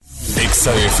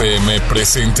Exa FM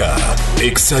presenta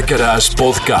Exagarage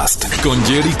Podcast con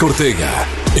Jerry Cortega.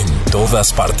 En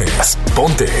todas partes.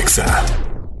 Ponte Exa.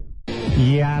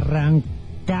 Y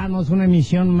arrancamos una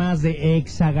emisión más de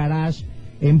Exagarage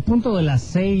en punto de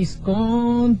las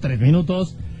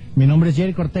 6:03. Mi nombre es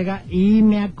Jerry Cortega y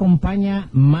me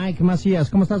acompaña Mike Macías.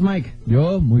 ¿Cómo estás, Mike?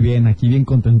 Yo, muy bien, aquí bien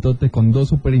contentote con dos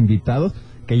super invitados,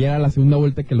 que ya era la segunda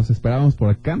vuelta que los esperábamos por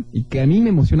acá y que a mí me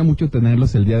emociona mucho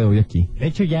tenerlos el día de hoy aquí. De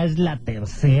hecho, ya es la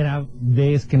tercera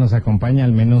vez que nos acompaña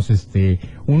al menos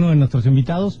uno de nuestros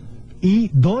invitados. Y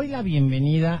doy la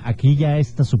bienvenida, aquí ya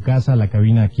está su casa, la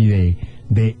cabina aquí de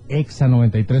Exa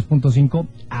 93.5,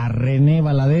 a Rene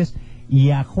Valadez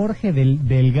y a Jorge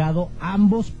Delgado,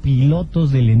 ambos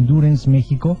pilotos del Endurance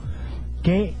México,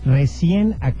 que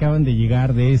recién acaban de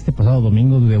llegar de este pasado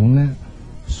domingo de una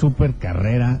super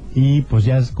carrera, y pues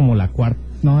ya es como la cuarta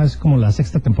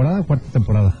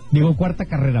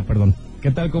carrera, perdón.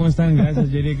 ¿Qué tal? ¿Cómo están? Gracias,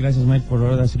 Jerry, gracias, Mike,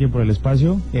 ahora sí que por el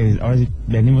espacio. Ahora sí,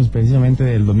 venimos precisamente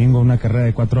del domingo a una carrera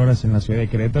de 4 horas en la ciudad de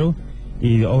Querétaro,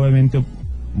 y obviamente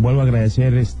vuelvo a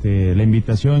agradecer la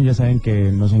invitación. Ya saben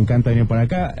que nos encanta venir para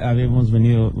acá. Habíamos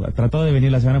tratado de venir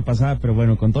la semana pasada, pero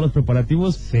bueno, con todos los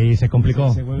preparativos... Sí, se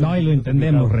complicó. No, y lo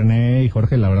entendemos, complicado. René y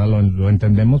Jorge, la verdad lo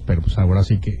entendemos, pero pues ahora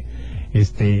sí que...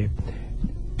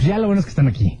 ya lo bueno es que están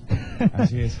aquí.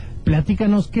 Así es.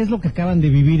 Platícanos, ¿qué es lo que acaban de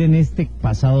vivir en este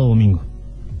pasado domingo?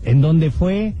 ¿En dónde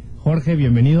fue? Jorge,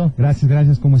 bienvenido.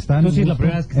 Gracias, ¿cómo están? Tú sí es la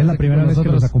primera vez que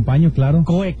los acompaño, claro.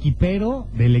 Coequipero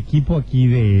del equipo aquí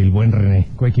del buen René.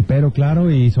 Coequipero, claro,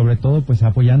 y sobre todo pues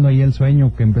apoyando ahí el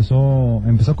sueño que empezó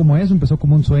como eso, empezó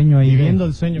como un sueño ahí. Viviendo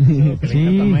el sueño que le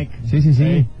encanta a Mike.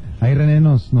 Sí. Ahí René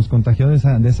nos contagió de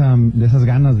esas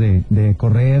ganas de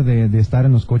correr, de estar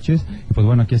en los coches. Y pues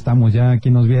bueno, aquí estamos, ya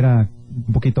quien nos viera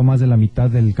un poquito más de la mitad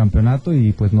del campeonato,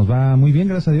 y pues nos va muy bien,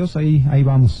 gracias a Dios, ahí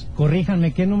vamos.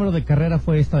 Corríjanme, ¿qué número de carrera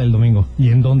fue esta del domingo? ¿Y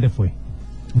en dónde fue?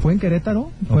 Fue en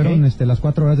Querétaro, fueron las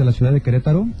 4 horas de la ciudad de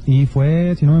Querétaro, y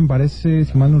fue, si no me parece,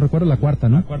 si mal no recuerdo, la cuarta,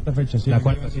 ¿no? La cuarta fecha, sí. La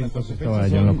cuarta, sí, entonces estaba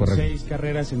yo en lo correcto. 6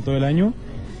 carreras en todo el año.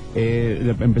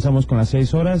 Empezamos con las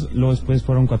 6 horas, luego después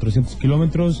fueron 400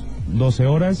 kilómetros, 12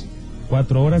 horas,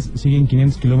 4 horas, siguen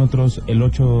 500 kilómetros el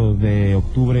 8 de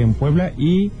octubre en Puebla,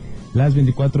 y las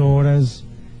 24 horas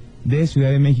de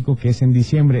Ciudad de México, que es en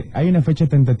diciembre. Hay una fecha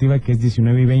tentativa que es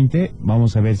 19 y 20,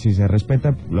 vamos a ver si se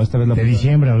respeta. Esta vez de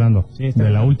diciembre hablando, sí, de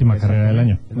la última carrera del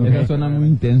año. Esa zona muy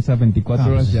intensa,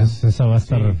 24 horas ya. Esa va a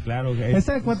estar... Sí, claro.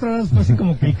 Esta de 4 horas fue así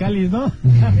como que el cáliz, ¿no?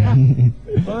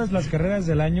 Todas las carreras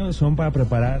del año son para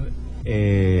preparar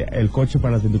el coche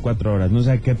para las 24 horas, ¿no? O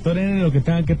sea, que truenen lo que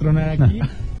tengan que tronar aquí.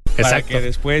 Para Exacto. que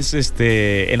después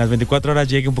en las 24 horas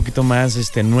llegue un poquito más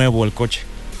nuevo el coche.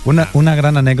 Una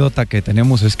gran anécdota que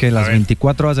tenemos es que las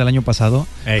 24 horas del año pasado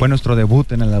fue nuestro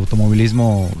debut en el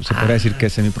automovilismo, se podría decir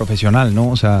que semiprofesional, ¿no?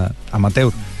 O sea,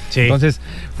 amateur. Sí. Entonces,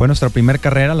 fue nuestra primera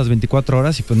carrera, las 24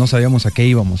 horas, y pues no sabíamos a qué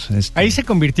íbamos. Ahí se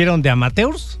convirtieron de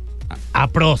amateurs a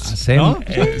pros, ¿no?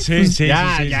 Sí,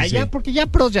 ya, porque ya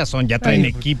pros ya traen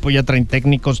equipo, ya traen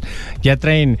técnicos, ya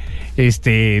traen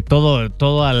todo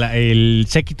el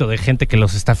séquito de gente que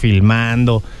los está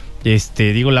filmando.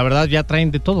 La verdad, ya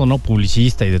traen de todo, ¿no?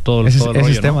 Publicista y de todo. Ese todo es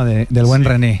el tema del buen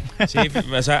René. Sí,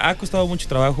 o sea, ha costado mucho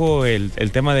trabajo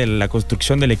el tema de la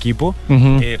construcción del equipo.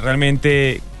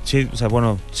 Realmente, sí, o sea,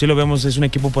 bueno, sí lo vemos, es un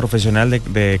equipo profesional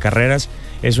de carreras,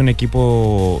 es un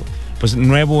equipo pues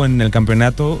nuevo en el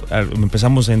campeonato.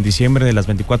 Empezamos en diciembre de las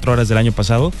 24 horas del año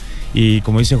pasado, y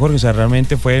como dice Jorge, o sea,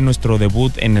 realmente fue nuestro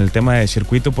debut en el tema de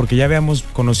circuito, porque ya habíamos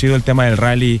conocido el tema del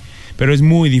rally, pero es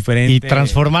muy diferente. Y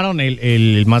transformaron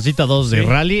el Mazda 2 de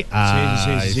rally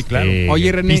a sí, claro.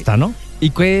 Oye, René, pista, ¿no?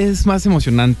 ¿Y qué es más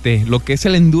emocionante? ¿Lo que es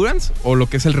el endurance o lo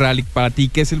que es el rally? Para ti,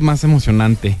 ¿qué es el más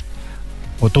emocionante?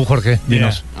 O tú, Jorge,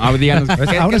 dinos. Díganos.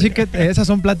 Ahora sí que esas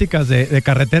son pláticas de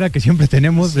carretera que siempre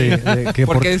tenemos.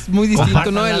 Porque es muy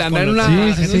distinto, ¿no? El andar en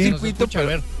un circuito,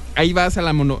 pero ahí vas a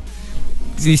la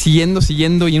siguiendo,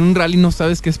 y en un rally no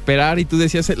sabes qué esperar. Y tú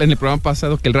decías en el programa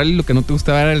pasado que el rally lo que no te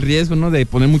gustaba era el riesgo, ¿no? De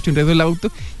poner mucho en riesgo el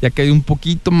auto, ya que hay un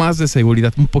poquito más de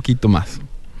seguridad, un poquito más.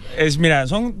 Mira,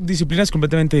 son disciplinas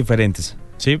completamente diferentes,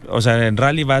 ¿sí? O sea, en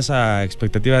rally vas a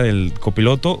expectativa del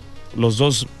copiloto. Los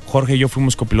dos, Jorge y yo,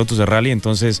 fuimos copilotos de rally,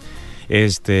 entonces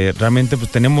realmente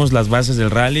pues tenemos las bases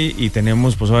del rally y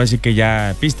tenemos, pues ahora sí que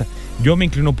ya pista. Yo me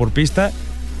inclino por pista.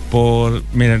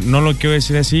 Mira, no lo quiero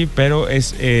decir así, pero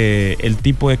es el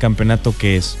tipo de campeonato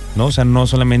que es, ¿no? O sea, no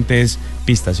solamente es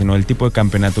pista, sino el tipo de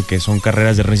campeonato que son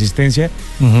carreras de resistencia.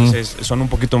 Entonces son un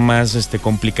poquito más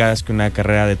complicadas que una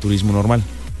carrera de turismo normal.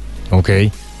 Ok.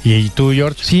 ¿Y tú,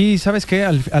 George? Sí, ¿sabes qué?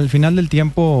 Al final del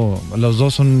tiempo, los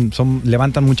dos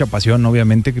levantan mucha pasión,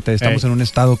 obviamente. Estamos en un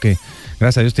estado que,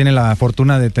 gracias a Dios, tiene la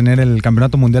fortuna de tener el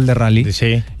Campeonato Mundial de Rally.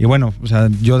 Sí. Y bueno, o sea,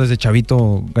 yo desde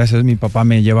chavito, gracias a Dios, mi papá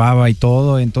me llevaba y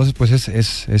todo. Entonces, pues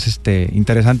es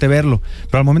interesante verlo.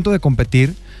 Pero al momento de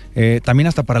competir, también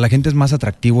hasta para la gente es más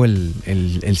atractivo el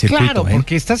circuito. Claro,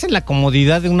 porque estás en la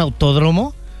comodidad de un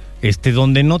autódromo.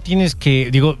 Donde no tienes que,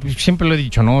 digo, siempre lo he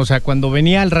dicho, ¿no? O sea, cuando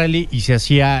venía al rally y se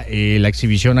hacía la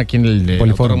exhibición aquí en el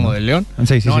Autódromo de León,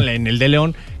 sí. En el de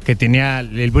León, que tenía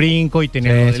el brinco y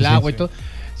tenía lo del agua y todo.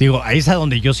 Digo, ahí es a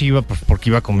donde yo sí iba, pues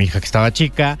porque iba con mi hija que estaba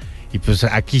chica, y pues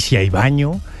aquí sí hay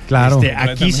baño. Claro.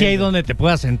 Aquí sí hay donde te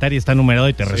puedas sentar y está numerado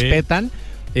y te respetan.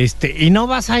 Y no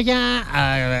vas allá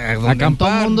a donde acampar.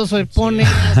 todo el mundo se pone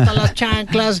hasta las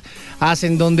chanclas,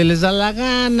 hacen donde les da la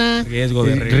gana. Riesgo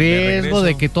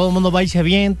de que todo el mundo va y se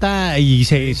avienta y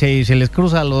se les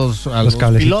cruza a los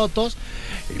pilotos.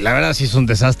 La verdad sí es un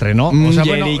desastre, ¿no? O sea,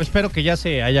 bueno, espero que ya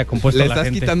se haya compuesto la gente. Le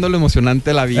estás quitando lo emocionante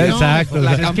a la vida. Exacto.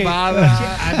 La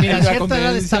acampada. Mira, a cierta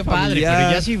edad está padre,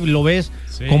 pero ya si lo ves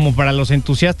como para los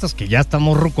entusiastas que ya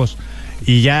estamos rucos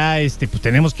y ya pues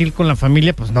tenemos que ir con la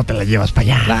familia, pues no te la llevas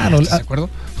para allá. Claro, ¿estás de acuerdo?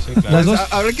 Sí, claro. Las dos.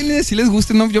 Habrá que si les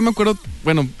guste, ¿no? Yo me acuerdo,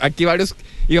 bueno, aquí varios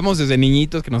íbamos desde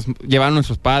niñitos que nos llevaban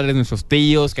nuestros padres, nuestros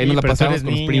tíos, que ahí nos la pasábamos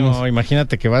con los primos.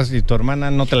 Imagínate que vas y tu hermana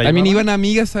no te la lleva. También iban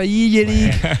amigas ahí, Jerry.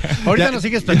 Ahorita nos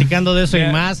sigues platicando de eso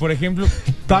y más. Por ejemplo,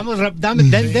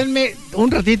 denme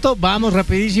un ratito, vamos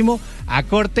rapidísimo a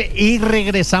corte y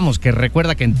regresamos, que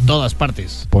recuerda que en todas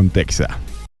partes Pontexa.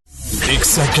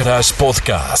 Exagarage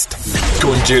Podcast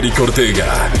con Jerry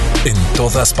Ortega. En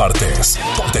todas partes.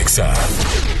 Pontexa.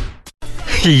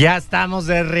 Y ya estamos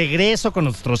de regreso con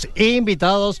nuestros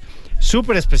invitados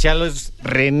súper especiales,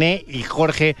 René y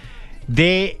Jorge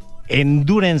de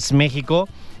Endurance México,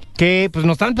 que pues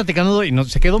nos estaban platicando y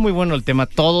se quedó muy bueno el tema,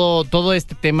 todo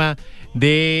este tema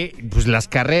de pues las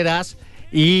carreras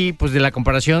y pues de la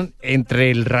comparación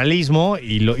entre el realismo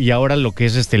y ahora lo que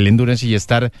es el endurance y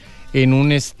estar en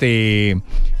un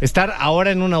estar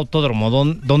ahora en un autódromo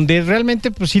donde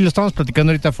realmente pues sí lo estamos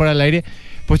platicando ahorita fuera del aire,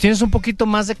 pues tienes un poquito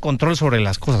más de control sobre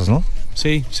las cosas, ¿no?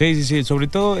 Sí, sobre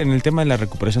todo en el tema de la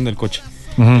recuperación del coche.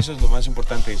 Eso es lo más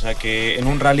importante, o sea que en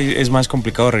un rally es más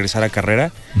complicado regresar a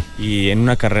carrera y en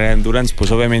una carrera de endurance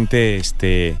pues obviamente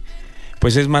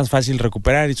pues es más fácil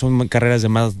recuperar y son carreras de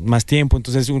más tiempo,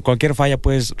 entonces cualquier falla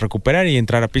puedes recuperar y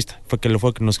entrar a pista. Fue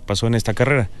lo que nos pasó en esta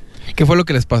carrera. ¿Qué fue lo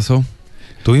que les pasó?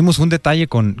 Tuvimos un detalle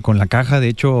con la caja, de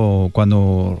hecho,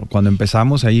 cuando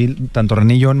empezamos ahí, tanto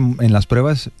René y yo en las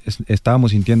pruebas, estábamos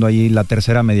sintiendo ahí la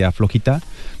tercera media flojita,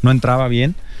 no entraba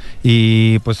bien,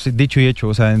 y pues dicho y hecho,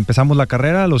 o sea, empezamos la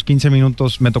carrera, a los 15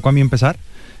 minutos, me tocó a mí empezar,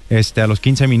 a los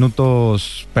 15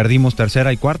 minutos perdimos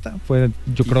tercera y cuarta, fue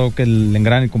yo creo que el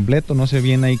engrane completo, no sé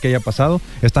bien ahí qué haya pasado,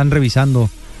 están revisando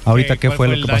ahorita qué fue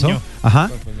lo que pasó. Daño? Ajá,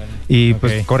 y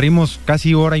pues Okay. corrimos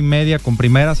casi hora y media con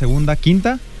primera, segunda,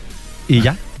 quinta, y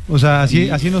ya, o sea, así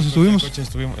nos estuvimos.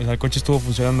 El coche estuvo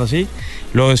funcionando así.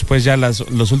 Luego después ya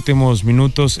los últimos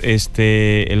minutos,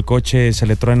 el coche se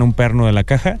le truena un perno de la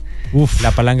caja.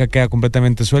 La palanca queda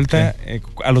completamente suelta.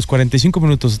 A los 45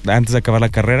 minutos antes de acabar la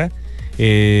carrera,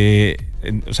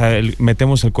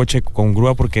 metemos el coche con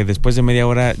grúa porque después de media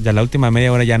hora, ya la última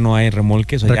media hora ya no hay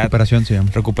remolque. O sea, Recuperación se llama.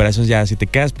 Recuperación ya, si te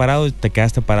quedas parado, te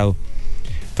quedaste parado.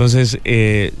 Entonces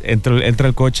entra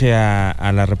el coche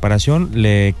a la reparación,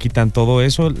 le quitan todo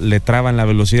eso, le traban la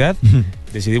velocidad.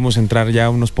 Decidimos entrar ya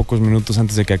unos pocos minutos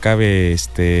antes de que acabe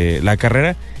la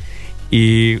carrera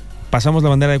y pasamos la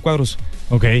bandera de cuadros.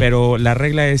 Pero la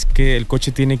regla es que el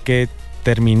coche tiene que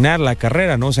terminar la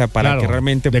carrera, ¿no? O sea, para que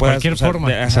realmente de puedas... cualquier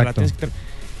forma. Exacto.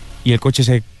 Y el coche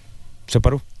se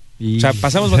paró. O sea,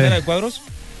 pasamos bandera de cuadros...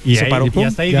 Y se paró. Y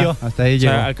hasta ahí dio. Hasta ahí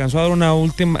llegó.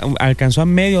 Alcanzó a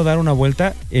medio dar una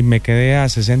vuelta y me quedé a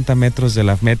 60 metros de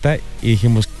la meta y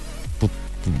dijimos,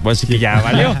 pues sí que ya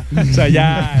valió. O sea,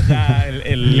 ya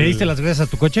 ¿Le diste las gracias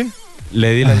a tu coche?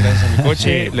 Le di las gracias a mi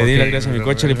coche, Sí, le di las gracias a mi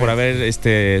coche por haber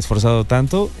esforzado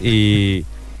tanto y...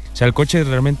 O sea, el coche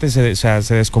realmente se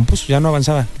descompuso, ya no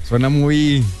avanzaba. Suena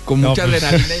con mucha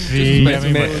adrenalina. Sí, ya me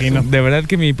imagino. De verdad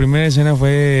que mi primera escena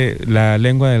fue la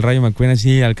lengua del Rayo McQueen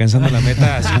así alcanzando la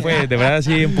meta, así fue, de verdad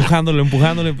así empujándolo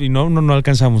y no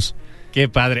alcanzamos. Qué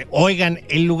padre. Oigan,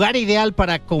 el lugar ideal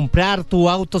para comprar tu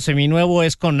auto seminuevo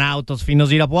es con Autos Finos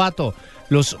de Irapuato.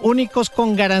 Los únicos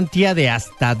con garantía de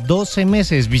hasta 12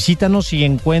 meses. Visítanos y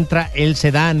encuentra el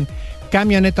sedán,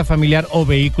 camioneta familiar o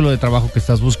vehículo de trabajo que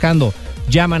estás buscando.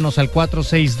 Llámanos al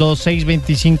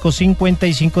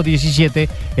 462-625-5517,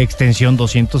 extensión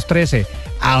 213.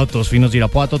 Autos Finos de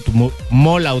Irapuato, tu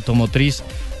mola automotriz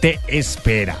te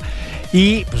espera.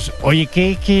 Y pues,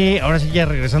 oye, ahora sí ya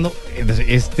regresando,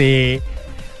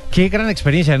 qué gran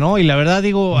experiencia, ¿no? Y la verdad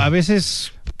digo, a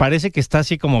veces parece que está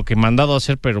así como que mandado a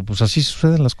hacer, pero pues así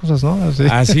suceden las cosas, ¿no?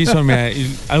 Así son, mira,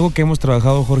 algo que hemos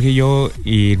trabajado Jorge y yo,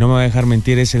 y no me voy a dejar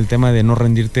mentir, es el tema de no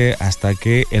rendirte hasta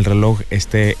que el reloj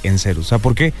esté en cero. O sea,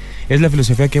 porque es la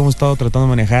filosofía que hemos estado tratando de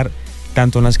manejar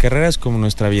tanto en las carreras como en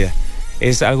nuestra vida.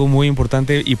 Es algo muy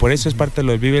importante y por eso es parte de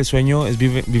lo de vive el sueño, es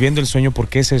viviendo el sueño,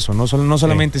 porque es eso, no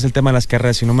solamente es el tema de las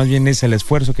carreras, sino más bien es el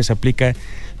esfuerzo que se aplica.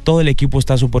 Todo el equipo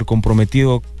está súper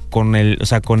comprometido con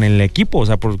el equipo, o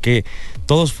sea, porque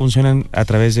todos funcionan a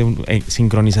través de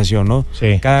sincronización, ¿no?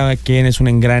 Sí. Cada quien es un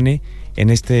engrane en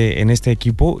este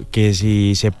equipo, que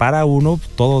si se para uno,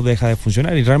 todo deja de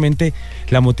funcionar. Y realmente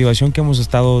la motivación que hemos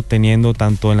estado teniendo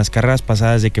tanto en las carreras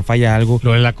pasadas de que falla algo,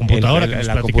 lo de la computadora,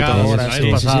 la computadora la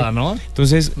vez pasada, ¿no?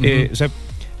 Entonces, o sea,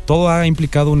 todo ha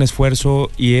implicado un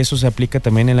esfuerzo y eso se aplica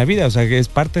también en la vida. O sea, que es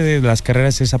parte de las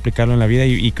carreras, es aplicarlo en la vida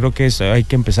y creo que hay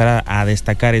que empezar a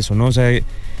destacar eso, ¿no? O sea,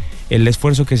 el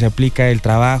esfuerzo que se aplica, el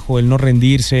trabajo, el no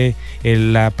rendirse,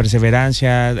 la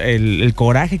perseverancia, el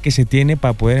coraje que se tiene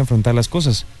para poder enfrentar las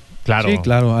cosas. Claro. Sí,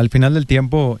 claro. Al final del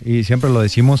tiempo, y siempre lo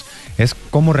decimos, es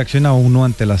cómo reacciona uno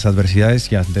ante las adversidades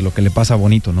y ante lo que le pasa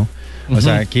bonito, ¿no? O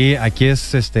sea, aquí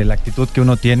es la actitud que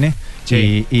uno tiene.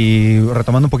 Sí. Y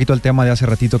retomando un poquito el tema de hace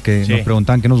ratito que nos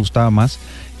preguntaban qué nos gustaba más,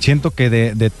 siento que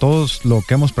de todos lo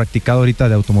que hemos practicado ahorita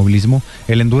de automovilismo,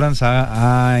 el endurance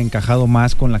ha encajado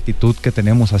más con la actitud que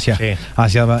tenemos hacia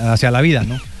la vida,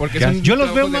 ¿no? Porque yo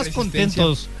los veo más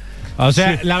contentos. O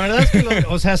sea, la verdad es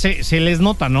que se les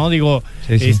nota, ¿no? Digo,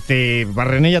 a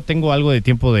Rene ya tengo algo de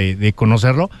tiempo de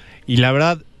conocerlo y la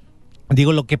verdad,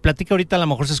 digo, lo que platica ahorita a lo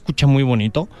mejor se escucha muy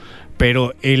bonito,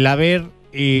 pero el haber...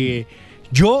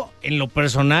 yo, en lo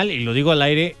personal, y lo digo al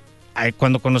aire,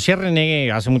 cuando conocí a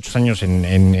Rene hace muchos años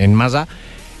en Mazda,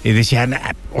 decían,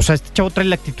 o sea, este chavo trae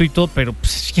la actitud y todo, pero,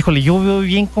 pues, híjole, yo veo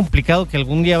bien complicado que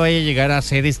algún día vaya a llegar a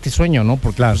hacer este sueño, ¿no?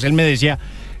 Porque pues, él me decía,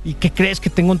 ¿y qué crees? Que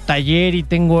tengo un taller y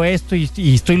tengo esto y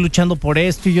estoy luchando por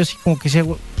esto, y yo así como que decía,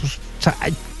 pues, o sea,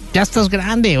 ya estás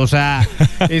grande, o sea,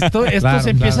 esto se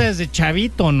empieza desde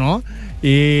chavito, ¿no?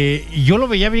 Y yo lo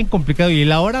veía bien complicado y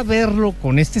la hora verlo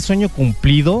con este sueño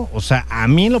cumplido, o sea, a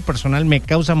mí en lo personal me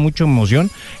causa mucha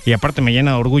emoción y aparte me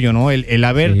llena de orgullo, ¿no? El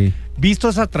haber visto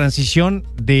esa transición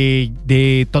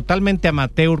de totalmente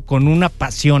amateur con una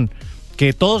pasión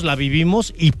que todos la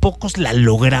vivimos y pocos la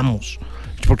logramos.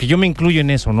 Porque yo me incluyo en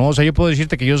eso, ¿no? O sea, yo puedo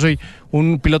decirte que yo soy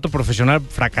un piloto profesional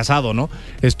fracasado, ¿no?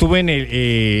 Estuve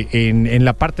en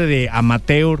la parte de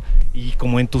amateur y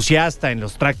como entusiasta en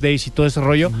los track days y todo ese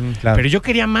rollo, claro. Pero yo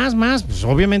quería más, pues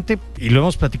obviamente, y lo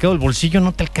hemos platicado, el bolsillo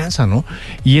no te alcanza, ¿no?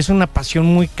 Y es una pasión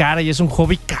muy cara y es un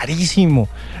hobby carísimo.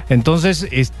 Entonces,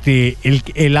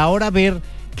 el ahora ver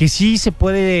que sí se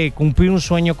puede cumplir un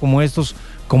sueño como estos,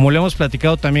 como lo hemos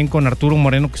platicado también con Arturo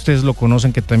Moreno, que ustedes lo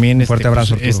conocen, que también un fuerte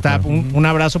abrazo, Arturo, está claro. un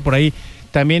abrazo por ahí.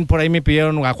 También por ahí me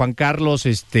pidieron a Juan Carlos,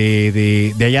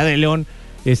 de allá de León,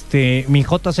 mi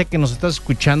JC que nos estás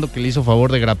escuchando, que le hizo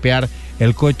favor de grapear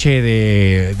el coche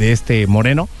de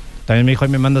Moreno. También me dijo,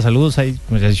 ahí me manda saludos, ahí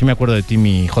pues, sí me acuerdo de ti,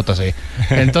 mi JC.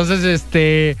 Entonces,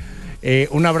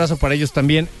 un abrazo para ellos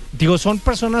también. Digo, son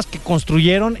personas que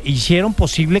construyeron e hicieron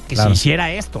posible que se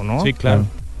hiciera esto, ¿no? Sí, claro.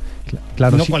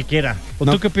 Claro, no cualquiera. ¿O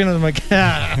no? ¿Tú qué opinas, Mike?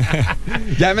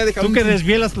 Ya me dejaron... Tú que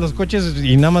desvielas los coches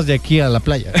y nada más de aquí a la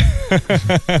playa.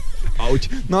 Ouch.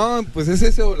 No, pues es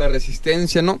eso, la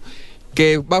resistencia, ¿no?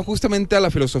 Que va justamente a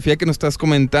la filosofía que nos estás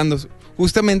comentando.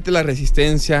 Justamente la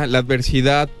resistencia, la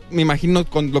adversidad. Me imagino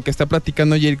con lo que está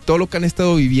platicando ayer, todo lo que han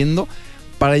estado viviendo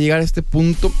para llegar a este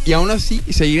punto y aún así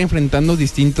seguir enfrentando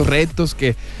distintos retos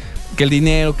que el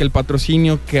dinero, que el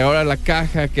patrocinio, que ahora la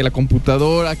caja, que la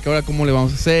computadora, que ahora cómo le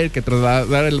vamos a hacer, que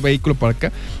trasladar el vehículo para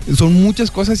acá. Son muchas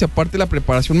cosas y aparte la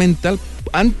preparación mental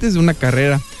antes de una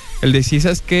carrera. El decir,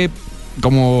 ¿sabes qué?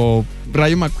 Como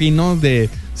Rayo McQueen, ¿no? De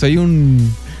soy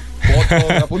un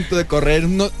boto a punto de correr.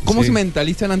 No, ¿cómo se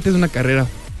mentalizan antes de una carrera?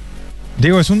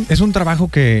 Digo, es un trabajo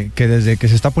que desde que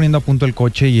se está poniendo a punto el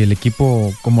coche y el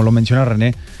equipo, como lo menciona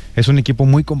René, es un equipo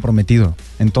muy comprometido.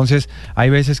 Entonces, hay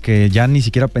veces que ya ni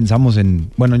siquiera pensamos en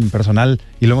personal,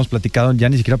 y lo hemos platicado, ya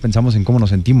ni siquiera pensamos en cómo nos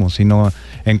sentimos, sino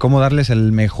en cómo darles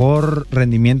el mejor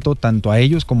rendimiento tanto a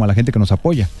ellos como a la gente que nos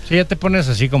apoya. Sí, ya te pones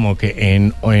así como que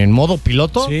en modo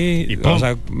piloto. Sí,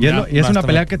 y es una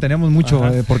pelea que tenemos mucho,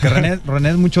 porque René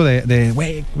es mucho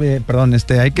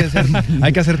hay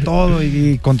que hacer todo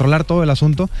y controlar todo el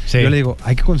asunto. Sí. Yo le digo,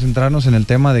 hay que concentrarnos en el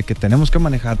tema de que tenemos que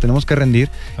manejar, tenemos que rendir,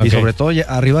 y sobre todo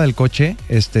arriba del coche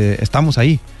estamos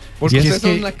ahí. Porque ustedes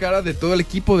son la cara de todo el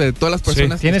equipo, de todas las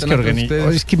personas que tienes están que organizar.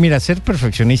 ustedes. Es que mira, ser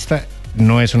perfeccionista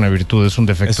no es una virtud, es un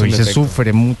defecto. Se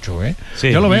sufre mucho, ¿eh?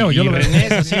 Sí. Yo lo veo. René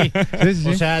es así. Sí.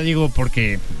 O sea,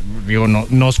 porque no,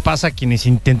 nos pasa a quienes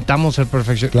intentamos ser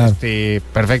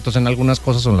perfectos en algunas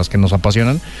cosas en las que nos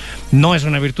apasionan. No es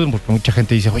una virtud, porque mucha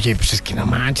gente dice, oye, pues es que no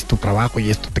manches tu trabajo y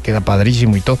esto te queda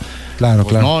padrísimo y todo. Claro,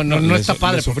 pues claro. No está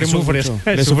padre porque sufres.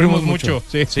 Le sufrimos mucho.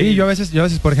 Sí, yo a veces,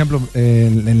 por ejemplo,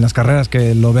 en las carreras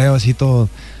que lo veo así todo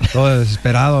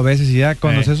desesperado a veces, y ya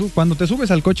cuando te subes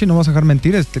al coche, y no vas a dejar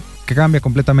mentir, que cambia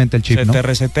completamente el chip, ¿no? Te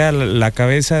resetea la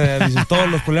cabeza, dices, todos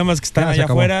los problemas que están allá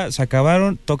afuera se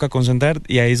acabaron, toca concentrar,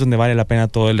 y ahí es donde vale la pena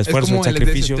todo el esfuerzo, el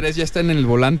sacrificio. El DS3 ya está en el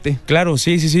volante. Claro,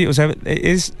 sí. O sea,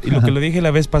 es lo que lo dije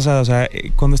la vez pasada, o sea,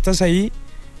 cuando estás ahí,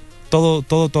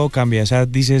 todo cambia. O sea,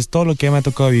 dices, todo lo que me ha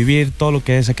tocado vivir, todo lo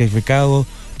que he sacrificado,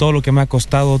 todo lo que me ha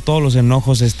costado, todos los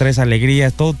enojos, estrés,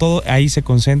 alegrías, todo ahí se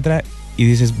concentra y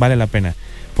dices, vale la pena.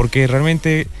 Porque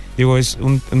realmente, es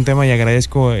un tema, y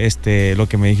agradezco lo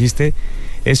que me dijiste,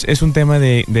 es un tema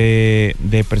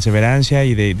de perseverancia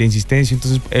y de insistencia.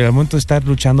 Entonces, el momento de estar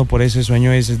luchando por ese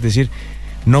sueño es decir,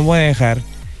 no voy a dejar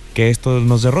que esto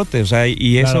nos derrote, o sea,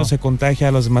 y eso se contagia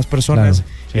a las demás personas,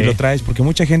 y lo traes, porque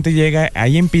mucha gente llega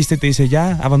ahí en pista y te dice,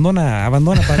 ya, abandona,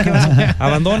 ¿para qué vas?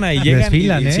 Abandona, y llegan.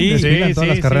 Desfilan, desfilan todas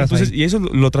las carreras. Entonces, y eso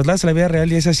lo trasladas a la vida real,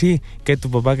 y es así, que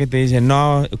tu papá que te dice,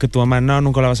 no, que tu mamá, no,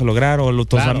 nunca la vas a lograr, o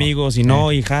tus amigos, y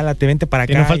no, y jálate, vente para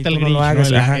acá, no falta y el tú grinch, no lo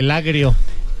hagas. El agrio.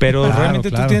 Pero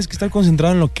realmente tú tienes que estar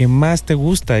concentrado en lo que más te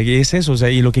gusta, y es eso, o sea,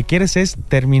 y lo que quieres es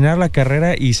terminar la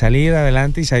carrera y salir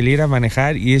adelante y salir a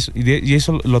manejar, y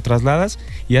eso lo trasladas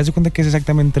y haz de cuenta que es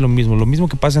exactamente lo mismo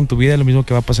que pasa en tu vida, es lo mismo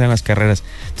que va a pasar en las carreras.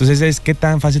 Entonces es qué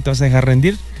tan fácil te vas a dejar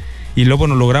rendir. Y luego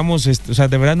lo logramos, o sea,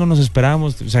 de verdad no nos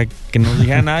esperábamos, o sea, que nos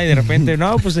dijeran nada, y de repente,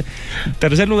 no, pues,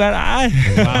 tercer lugar, ¡ay!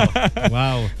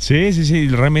 Wow. Sí,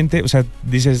 realmente, o sea,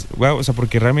 dices, wow, o sea,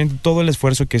 porque realmente todo el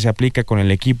esfuerzo que se aplica con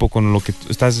el equipo, con lo que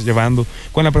estás llevando,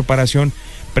 con la preparación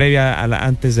previa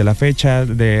antes de la fecha,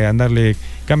 de andarle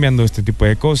cambiando este tipo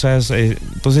de cosas,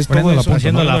 entonces todo eso,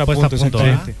 haciendo la puesta a punto,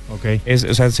 exactamente. Okay.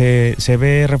 O sea, se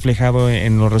ve reflejado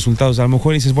en los resultados. A lo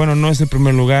mejor dices, bueno, no es el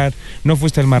primer lugar, no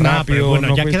fuiste el más rápido, pero bueno,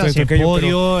 no ya quedas en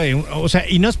podio, o sea,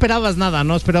 y no esperabas nada,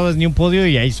 no esperabas ni un podio,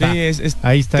 y ahí está. Sí,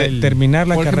 ahí está terminar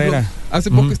la carrera. Ejemplo,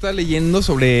 hace poco estaba leyendo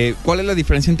sobre cuál es la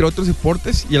diferencia entre otros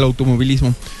deportes y el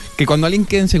automovilismo. Que cuando alguien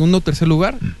queda en segundo o tercer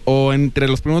lugar, o entre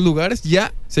los primeros lugares,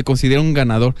 ya se considera un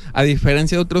ganador. A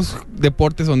diferencia de otros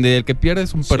deportes donde el que pierde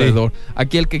es un perdedor.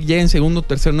 Aquí el que llega en segundo o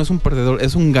tercero no es un perdedor,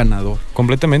 es un ganador.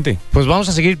 Completamente. Pues vamos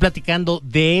a seguir platicando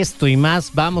de esto y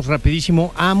más. Vamos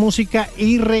rapidísimo a música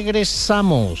y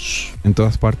regresamos. ¿En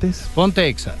todas partes? Ponte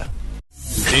Exa.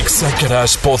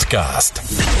 Exagarage Podcast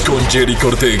con Jerry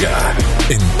Ortega.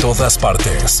 En todas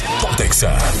partes. Ponte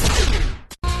Exa.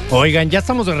 Oigan, ya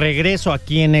estamos de regreso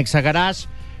aquí en Exagarage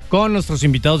con nuestros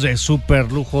invitados de super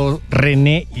lujo,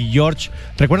 René y Jorge.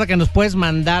 Recuerda que nos puedes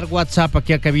mandar WhatsApp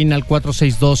aquí a cabina al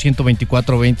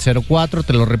 462-124-2004.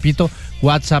 Te lo repito,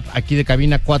 WhatsApp aquí de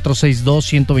cabina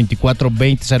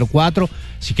 462-124-2004.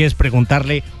 Si quieres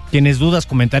preguntarle, tienes dudas,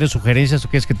 comentarios, sugerencias, o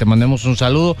quieres que te mandemos un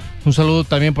saludo. Un saludo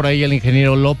también por ahí al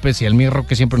ingeniero López y al Mirro,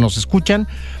 que siempre nos escuchan.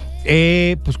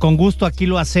 Pues con gusto aquí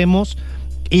lo hacemos.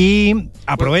 Y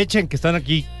aprovechen que están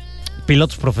aquí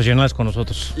pilotos profesionales con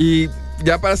nosotros. Y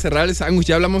ya para cerrar el sándwich,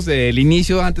 ya hablamos del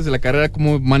inicio, antes de la carrera,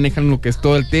 cómo manejan lo que es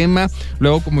todo el tema,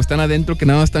 luego cómo están adentro, que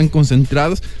nada más están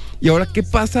concentrados. Y ahora, ¿qué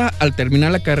pasa al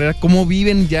terminar la carrera? ¿Cómo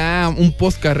viven ya un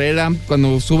post carrera,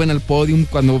 cuando suben al podium,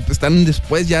 cuando están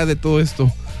después ya de todo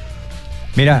esto?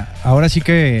 Mira, ahora sí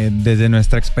que desde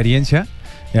nuestra experiencia,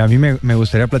 a mí me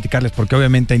gustaría platicarles, porque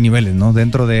obviamente hay niveles, ¿no?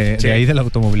 Dentro de ahí del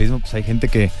automovilismo, pues hay gente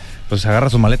que pues agarra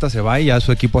su maleta, se va y ya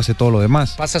su equipo hace todo lo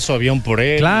demás. Pasa su avión por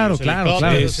él. Claro.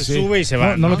 Se sube y se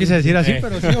va. No lo quise decir así,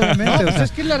 pero sí, obviamente. No, pues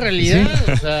es que es la realidad.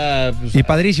 Sí. O sea, pues, y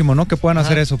padrísimo, ¿no? Que puedan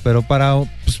hacer eso, pero para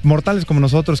mortales como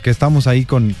nosotros, que estamos ahí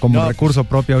como recurso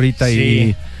propio ahorita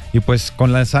y pues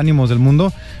con los ánimos del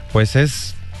mundo, pues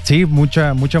es... Sí,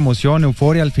 mucha emoción,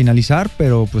 euforia al finalizar,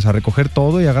 pero pues a recoger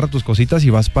todo y agarra tus cositas y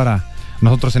vas para...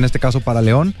 Nosotros en este caso para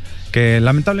León, que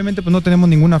lamentablemente pues no tenemos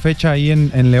ninguna fecha ahí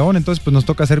en León, entonces pues nos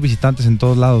toca ser visitantes en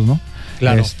todos lados, ¿no?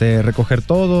 Claro. Recoger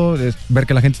todo, ver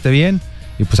que la gente esté bien,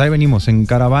 y pues ahí venimos en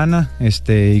caravana,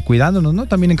 y cuidándonos, ¿no?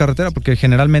 También en carretera, porque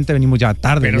generalmente venimos ya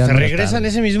tarde. Pero ya se regresan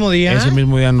ese mismo día. Ese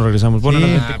mismo día nos regresamos. Bueno, las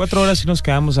 24 horas sí nos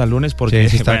quedamos al lunes porque...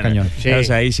 Sí, está cañón. Sí, o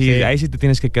sea, ahí sí te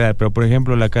tienes que quedar. Pero, por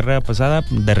ejemplo, la carrera pasada,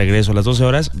 de regreso, las 12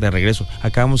 horas, de regreso.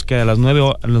 Acabamos que a las 9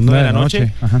 de la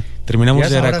noche, Ajá. terminamos,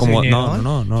 ¿Ya era como... vinieron?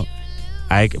 No.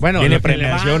 Viene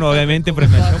premiación, obviamente,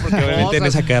 porque obviamente en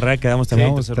esa carrera quedamos también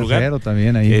en tercer lugar.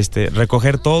 También ahí.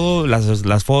 Recoger todo,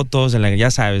 las fotos,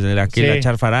 ya sabes, aquí la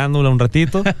echar farándula un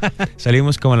ratito.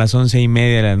 Salimos como a las 11:30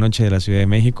 de la noche de la Ciudad de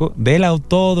México, del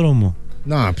autódromo.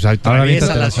 No, pues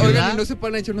atraviesa la ciudad. Oigan, ¿y no se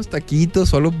pueden echar unos taquitos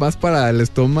solo más para el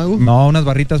estómago? No, unas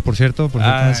barritas, por cierto.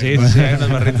 Sí, hay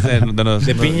unas barritas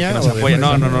de piña. Nos apoyan,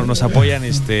 nos apoyan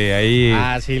ahí.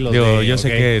 Sí, yo sé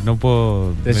que no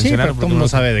puedo mencionar. Pero todo el mundo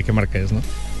sabe de qué marca es, ¿no?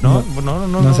 No.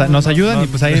 Nos ayudan y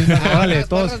pues ahí, órale,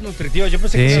 todos. Nutritivas, yo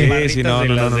pensé que son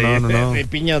barritas de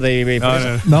piña de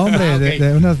fresa. No, hombre,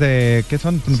 de unas de, ¿qué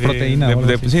son? Proteína.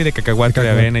 De cacahuate, de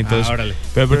avena y todo eso. Órale.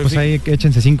 Pero pues ahí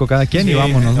échense 5 cada quien y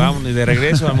vámonos. Vámonos, y de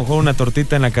regreso, a lo mejor una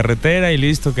tortita en la carretera y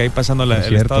listo, que ahí pasando el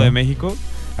Estado de México,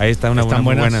 ahí está una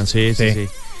buena. Sí.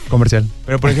 Comercial.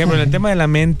 Pero por ejemplo, en el tema de la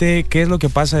mente, ¿qué es lo que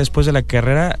pasa después de la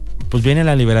carrera? Pues viene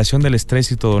la liberación del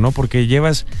estrés y todo, ¿no? Porque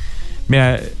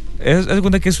mira, haz de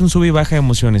cuenta que es un sub y baja de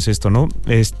emociones esto, ¿no?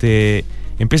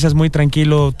 Empiezas muy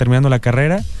tranquilo terminando la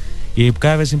carrera y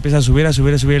cada vez empieza a subir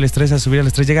el estrés,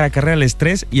 llega la carrera, el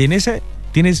estrés, y en ese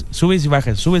tienes subes y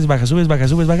bajas,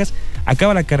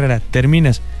 acaba la carrera,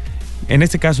 terminas. En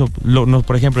este caso,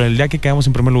 por ejemplo, el día que quedamos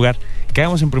en primer lugar,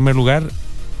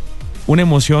 una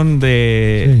emoción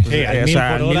de al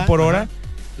 1000 por hora.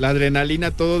 La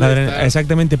adrenalina, todo.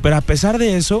 Exactamente, pero a pesar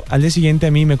de eso, al día siguiente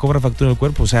a mí me cobra factura el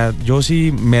cuerpo. O sea, yo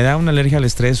sí me da una alergia al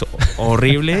estrés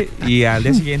horrible y al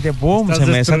día siguiente, ¡pum!, se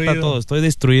me desata todo. Estoy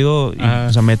destruido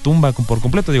y me tumba por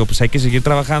completo. Digo, pues hay que seguir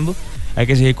trabajando, hay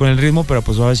que seguir con el ritmo, pero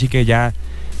pues ahora sí que ya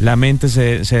la mente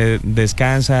se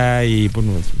descansa y pues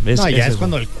es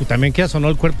cuando también quieras o no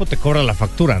el cuerpo te cobra la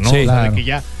factura, ¿no? Sí, de que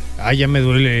ya me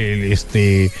duele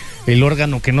el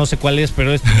órgano que no sé cuál es,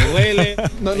 pero me duele.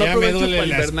 Ya me duele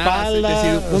la espalda. Es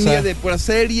decir, un día de puras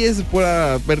series,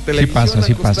 pura ver televisión,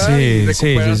 Sí pasa. Y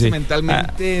recuperarse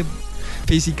mentalmente,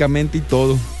 físicamente y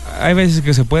todo. Hay veces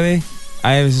que se puede,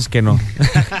 hay veces que no.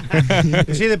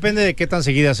 Sí, depende de qué tan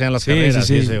seguidas sean las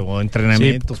carreras o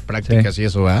entrenamientos, prácticas y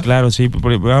eso, ¿verdad? Claro, sí.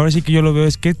 Ahora sí que yo lo veo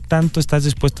es qué tanto estás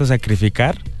dispuesto a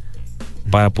sacrificar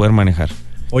para poder manejar.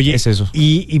 Oye, es eso.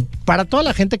 Y para toda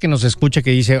la gente que nos escucha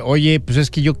que dice, oye, pues es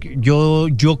que yo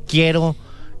quiero,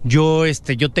 yo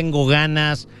tengo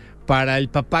ganas, para el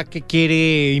papá que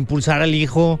quiere impulsar al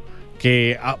hijo,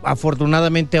 que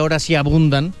afortunadamente ahora sí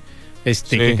abundan,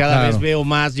 que cada vez veo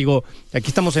más, digo, aquí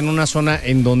estamos en una zona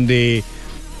en donde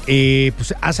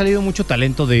pues ha salido mucho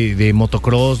talento de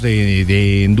motocross,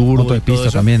 de enduro. Moto de pista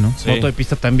también, ¿no? Moto de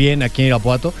pista también, aquí en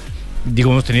Irapuato.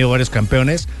 Digo, hemos tenido varios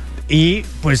campeones y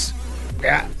pues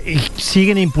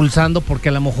siguen impulsando porque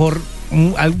a lo mejor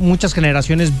muchas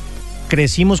generaciones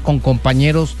crecimos con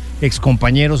compañeros,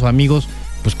 excompañeros o amigos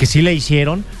pues que sí la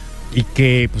hicieron y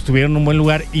que pues tuvieron un buen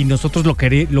lugar y nosotros lo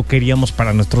queríamos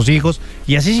para nuestros hijos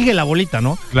y así sigue la bolita,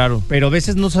 ¿no? Claro. Pero a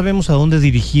veces no sabemos a dónde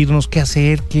dirigirnos, qué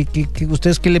hacer,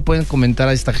 ¿ustedes qué le pueden comentar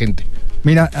a esta gente?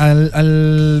 Mira,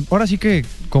 ahora sí que,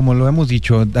 como lo hemos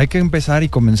dicho, hay que empezar y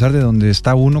comenzar de donde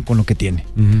está uno con lo que tiene.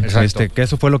 Exacto. Que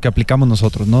eso fue lo que aplicamos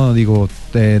nosotros, ¿no? Digo,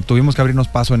 tuvimos que abrirnos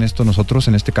paso en esto nosotros,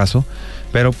 en este caso,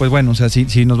 pero pues bueno, o sea,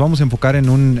 si nos vamos a enfocar en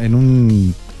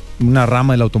una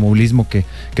rama del automovilismo que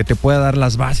te pueda dar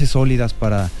las bases sólidas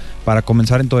para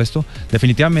comenzar en todo esto,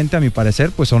 definitivamente, a mi parecer,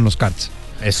 pues son los karts.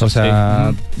 Eso, o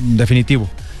sea, definitivo.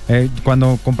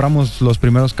 Cuando compramos los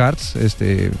primeros karts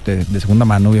de segunda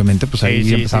mano, obviamente, pues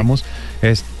ahí empezamos.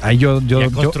 Ahí yo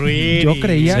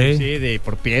creía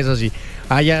por piezas y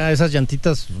ya esas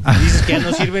llantitas dices que ya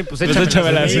no sirven, pues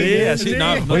échamelas así.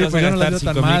 No te vas a gastar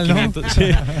 5,500.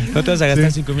 No te vas a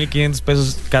gastar 5,500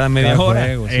 pesos cada media hora.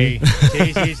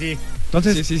 Sí.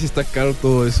 Entonces, sí está caro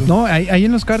todo eso. No, ahí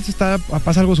en los karts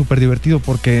pasa algo súper divertido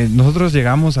porque nosotros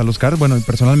llegamos a los karts, bueno, y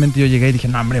personalmente yo llegué y dije,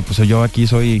 no, hombre, pues yo aquí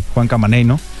soy Juan Camaney,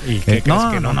 ¿no? ¿Y qué crees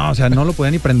que no? No, o sea, no lo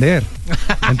podía ni prender.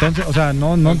 Entonces, o sea,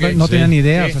 no tenía ni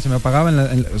idea, o sea, se me apagaba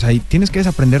o sea, y tienes que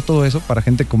desaprender todo eso para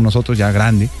gente como nosotros ya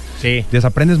grande. Sí.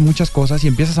 Desaprendes muchas cosas y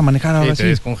empiezas a manejar ahora sí. Te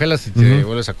descongelas y te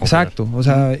vuelves a congelar. Exacto, o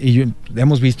sea,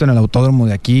 hemos visto en el autódromo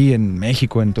de aquí, en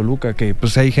México, en Toluca, que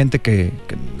pues hay gente que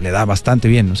le da bastante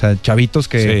bien, o sea, chavitos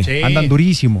que andan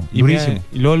durísimo. Y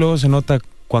luego se nota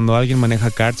cuando alguien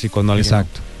maneja karts y cuando alguien...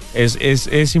 Exacto.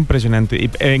 Es impresionante.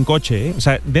 En coche, o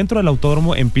sea, dentro del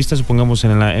autódromo, en pista, supongamos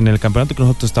en el campeonato que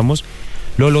nosotros estamos,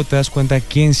 luego te das cuenta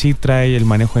quién sí trae el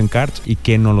manejo en karts y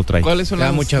quién no lo trae. ¿Cuáles son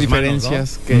las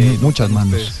diferencias muchas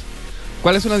manos?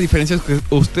 ¿Cuáles son las diferencias que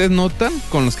ustedes notan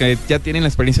con los que ya tienen la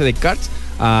experiencia de karts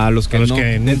a los que no,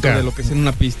 dentro de lo que es en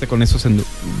una pista con esos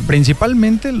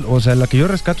Principalmente, o sea, la que yo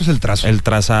rescato es el trazo. El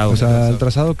trazado. O sea, el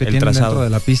trazado que tienen dentro de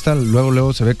la pista,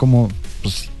 luego se ve como,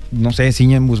 pues, no sé,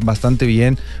 ciñen bastante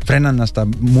bien, frenan hasta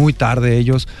muy tarde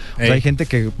ellos. O sea, hay gente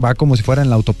que va como si fuera en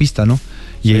la autopista, ¿no?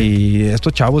 Y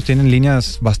estos chavos tienen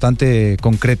líneas bastante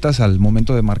concretas al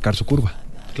momento de marcar su curva.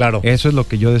 Claro. Eso es lo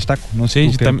que yo destaco. No sé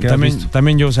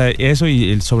también yo, o sea, eso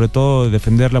y sobre todo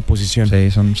defender la posición. Sí,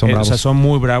 son bravos. O sea, son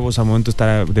muy bravos al momento de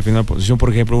estar defendiendo la posición.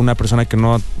 Por ejemplo, una persona que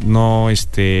no ha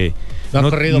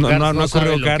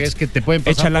corrido kart, es que te pueden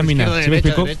pasar echa lámina, izquierda, ¿sí me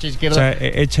explico? derecha, izquierda. O sea,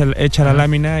 echa la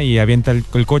lámina y avienta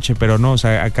el coche, pero no, o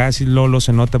sea, acá sí lo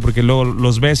se nota porque luego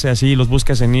los ves así, los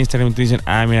buscas en Instagram y te dicen,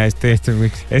 mira, este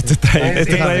trae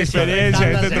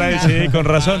experiencia, sí, con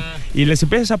razón. Y les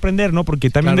empiezas a aprender, ¿no? Porque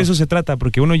también de eso se trata,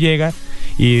 porque uno llega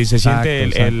y se siente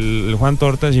el Juan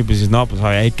Tortas y pues dices, no, pues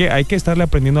hay que estarle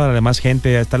aprendiendo a la demás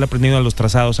gente, a estarle aprendiendo a los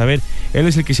trazados. A ver, él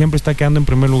es el que siempre está quedando en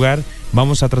primer lugar,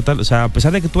 vamos a tratar, o sea, a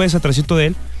pesar de que tú vayas atrásito de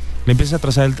él, le empiezas a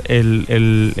trazar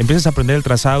empiezas a aprender el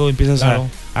trazado, empiezas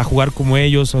a jugar como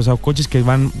ellos, o sea, coches que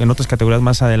van en otras categorías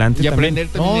más adelante. Y aprender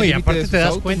también. No, y aparte te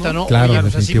das cuenta, ¿no? Claro, oye,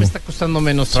 pues así me está costando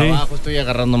menos trabajo, estoy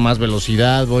agarrando más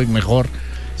velocidad, voy mejor.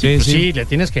 Sí, le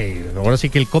tienes que... Ahora sí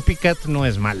que el copycat no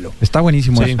es malo. Está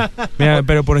buenísimo. Sí. Mira,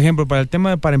 pero por ejemplo, para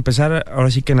empezar,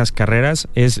 ahora sí que en las carreras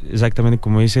es exactamente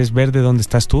como dices, ver de dónde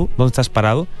estás tú, dónde estás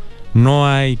parado. No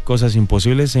hay cosas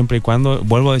imposibles, siempre y cuando,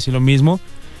 vuelvo a decir lo mismo,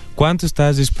 cuánto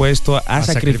estás dispuesto a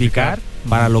sacrificar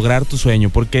para lograr tu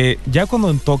sueño. Porque ya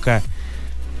cuando toca,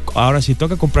 ahora sí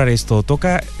toca comprar esto,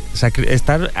 toca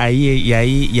estar ahí,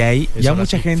 ya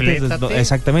mucha gente,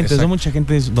 exactamente, es mucha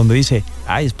gente donde dice,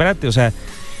 ay, espérate, o sea,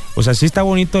 sí está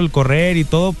bonito el correr y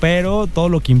todo, pero todo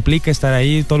lo que implica estar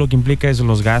ahí, todo lo que implica es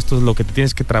los gastos, lo que te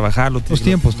tienes que trabajar, los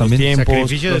tiempos también.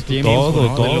 Sacrificio de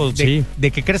tiempo, todo, sí.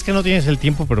 De que crees que no tienes el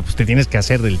tiempo, pero pues te tienes que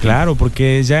hacer del tiempo. Claro,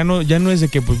 porque ya no es de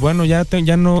que, pues bueno, ya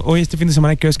no, hoy este fin de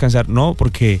semana quiero descansar. No,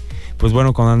 porque, pues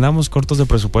bueno, cuando andamos cortos de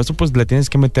presupuesto, pues le tienes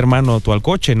que meter mano tú al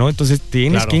coche, ¿no? Entonces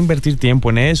tienes que invertir tiempo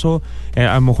en eso,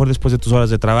 a lo mejor después de tus horas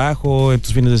de trabajo, en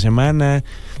tus fines de semana.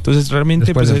 Entonces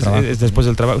realmente después es después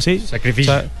del trabajo. Sí,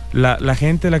 sacrificio. O sea, la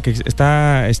gente la que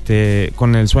está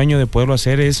con el sueño de poderlo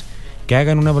hacer es que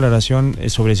hagan una valoración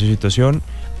sobre su situación.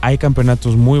 Hay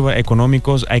campeonatos muy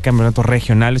económicos, hay campeonatos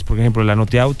regionales, por ejemplo, la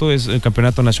Notiauto es el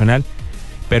campeonato nacional,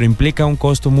 pero implica un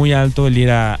costo muy alto el ir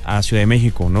a Ciudad de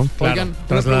México, ¿no? Oigan,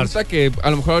 una pregunta que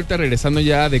a lo mejor ahorita regresando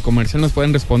ya de comercial nos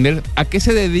pueden responder. ¿A qué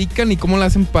se dedican y cómo lo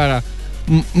hacen para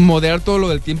moderar todo lo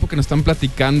del tiempo que nos están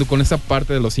platicando con esa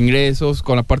parte de los ingresos,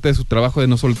 con la parte de su trabajo de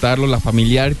no soltarlo, la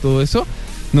familiar y todo eso?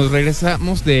 Nos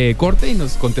regresamos de corte y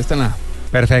nos contestan a...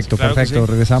 Perfecto,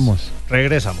 regresamos.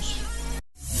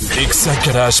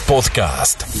 Exagarage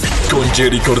Podcast con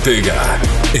Jerry Cortega.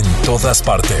 En todas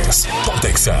partes.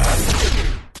 Pontexa.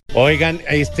 Oigan,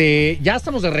 ya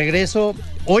estamos de regreso.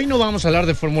 Hoy no vamos a hablar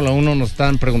de Fórmula 1, nos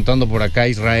están preguntando por acá,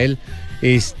 Israel.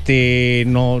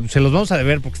 No, se los vamos a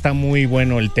deber porque está muy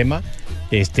bueno el tema.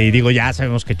 Digo, ya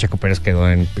sabemos que Checo Pérez quedó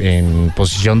en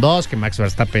posición 2, que Max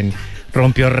Verstappen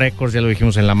rompió récords, ya lo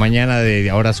dijimos en la mañana,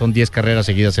 ahora son 10 carreras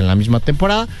seguidas en la misma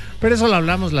temporada, pero eso lo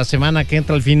hablamos la semana que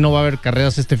entra, al fin no va a haber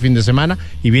carreras este fin de semana,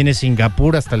 y viene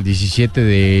Singapur hasta el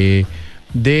 17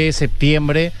 de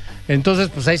septiembre, entonces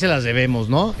pues ahí se las debemos,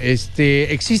 ¿no?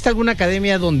 ¿Existe alguna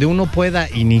academia donde uno pueda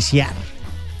iniciar?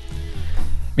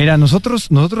 Mira, nosotros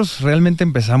realmente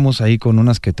empezamos ahí con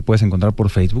unas que te puedes encontrar por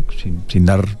Facebook, sin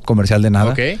dar comercial de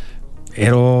nada. Ok.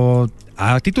 Pero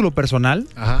a título personal,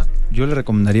 yo les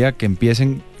recomendaría que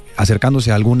empiecen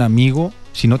acercándose a algún amigo.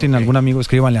 Si no tienen algún amigo,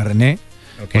 escríbanle a René.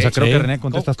 Okay, o sea, creo que René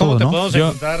contestas todo, ¿no? ¿Cómo te podemos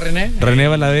encontrar, René? René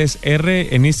Valadez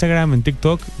R en Instagram, en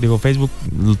TikTok, digo Facebook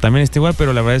también está igual,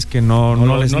 pero la verdad es que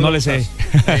no les sé.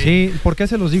 Sí, ¿por qué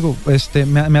se los digo?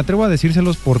 Me atrevo a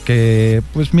decírselos porque,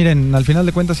 pues miren, al final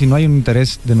de cuentas, si no hay un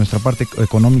interés de nuestra parte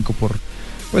económico por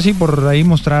ahí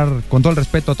mostrar, con todo el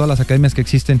respeto a todas las academias que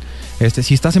existen,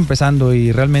 si estás empezando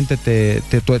y realmente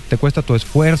te cuesta tu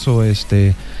esfuerzo,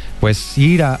 pues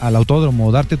ir al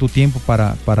autódromo, darte tu tiempo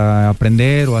para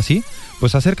aprender o así,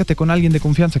 pues acércate con alguien de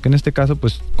confianza, que en este caso,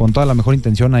 pues con toda la mejor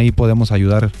intención ahí podemos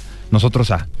ayudar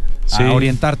nosotros a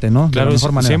orientarte, ¿no? Claro, de la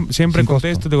mejor manera. Siempre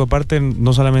contesto, digo, aparte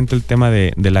no solamente el tema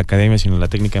de la academia, sino la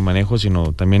técnica de manejo,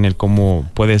 sino también el cómo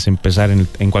puedes empezar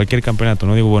en cualquier campeonato,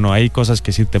 ¿no? Digo, bueno, hay cosas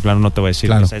que sí de plano no te voy a decir,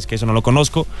 claro. Sabes que eso no lo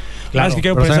conozco. Claro, es que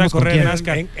quiero empezar a correr en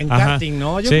NASCAR. En karting,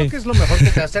 ¿no? Yo creo que es lo mejor, que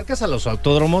te acercas a los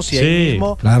autódromos y ahí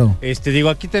mismo. Claro. Digo,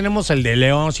 aquí tenemos el de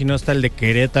León, si no está el de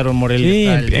Querétaro,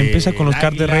 Morelia. Sí, empieza con los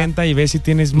kart de renta y ves si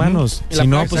tienes manos. Si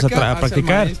no, pues a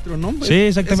practicar. Maestro, ¿no? Sí,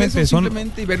 exactamente. Son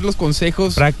simplemente y ver los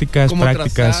consejos. Prácticas.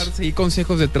 Seguir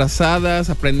consejos de trazadas,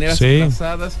 aprender a hacer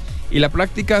trazadas. Y la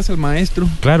práctica es el maestro.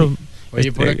 Claro.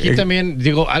 Oye, por aquí también,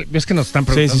 digo, es que nos están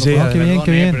preguntando.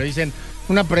 Qué bien. Pero dicen,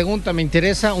 una pregunta, me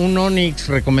interesa un Onix,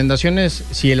 recomendaciones,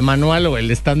 si el manual o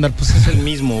el estándar, pues es el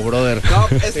mismo, brother. No,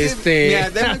 es que, mira,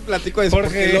 déjame platico de eso,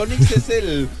 porque el Onix es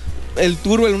el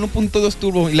turbo, el 1.2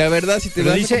 turbo, y la verdad, si te lo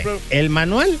vas dice, a comprar... ¿el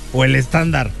manual o el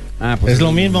estándar? Pues es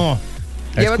lo mismo.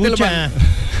 Llévatelo, Escucha.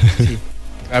 Sí.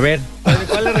 A ver,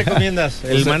 ¿cuál le recomiendas?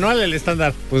 ¿El manual o el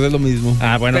estándar? Pues es lo mismo.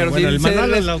 Bueno, pero el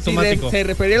manual o el automático. Si se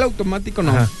refería al automático,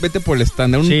 no. Ajá. Vete por el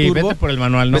estándar. Un turbo, vete por el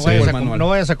manual. No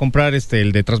vayas a comprar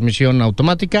el de transmisión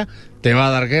automática. Te va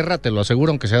a dar guerra, te lo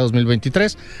aseguro, aunque sea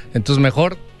 2023. Entonces,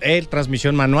 mejor el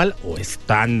transmisión manual o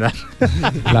estándar.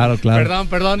 Claro.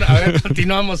 Perdón. A ver,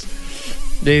 continuamos.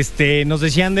 Nos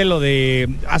decían de lo de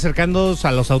acercándonos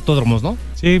a los autódromos, ¿no?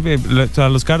 Sí, a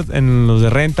los karts, en los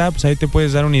de renta, pues ahí te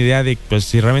puedes dar una idea de pues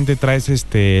si realmente traes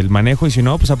el manejo, y si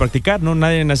no, pues a practicar, ¿no?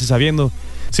 Nadie nace sabiendo.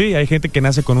 Sí, hay gente que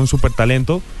nace con un súper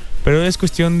talento, pero es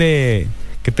cuestión de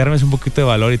que te armes un poquito de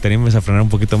valor y te animes a frenar un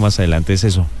poquito más adelante, es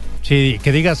eso. Sí,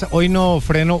 que digas, hoy no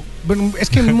freno. Bueno,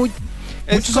 es que muchos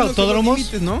autódromos,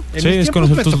 límites, ¿no? Sí, es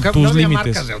conocer tus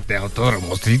límites. Marcas de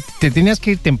autódromos. Te tenías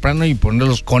que ir temprano y poner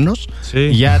los conos. Sí.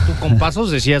 Y ya tú con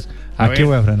pasos decías, aquí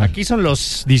voy a frenar. Aquí son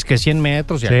los disque 100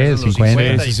 metros y sí, acá son los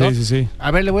 50. Sí.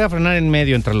 A ver, le voy a frenar en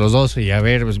medio entre los dos y a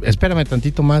ver, espérame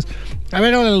tantito más. A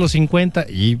ver, ahora los 50.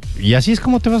 Y así es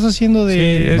como te vas haciendo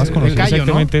de callo,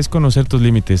 exactamente, ¿no? Es conocer tus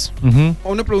límites.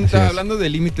 Una pregunta, hablando de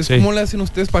límites, ¿cómo le hacen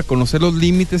ustedes para conocer los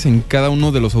límites en cada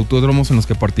uno de los autódromos en los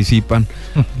que participan?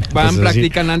 Van,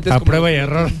 practican antes. A prueba y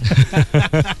error.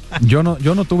 Yo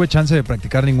no tuve chance de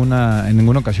practicar en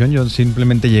ninguna ocasión. Yo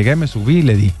simplemente llegué, me subí y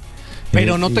le di.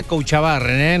 Pero no te coachaba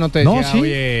René, no te decía,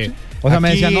 oye... Sí. O sea,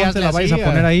 me decía, no te la vayas a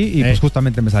poner ahí, y pues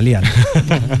justamente me salían.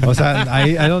 O sea,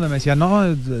 ahí donde me decía,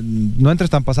 no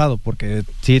entres tan pasado, porque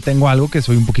sí tengo algo que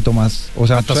soy un poquito más, o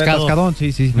sea, atascadón,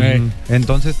 sí.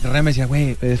 Entonces René me decía,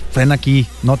 güey, frena aquí,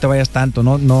 no te vayas tanto,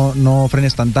 no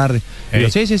frenes tan tarde. Y yo,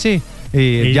 sí.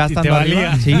 Y ya estando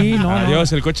arriba. Sí, no.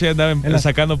 Adiós, el coche ya andaba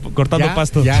cortando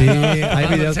pasto. Sí, hay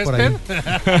videos por ahí.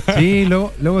 Sí,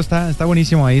 luego está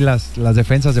buenísimo ahí las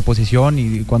defensas de posición,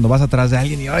 y cuando vas atrás de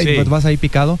alguien y pues vas ahí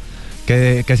picado,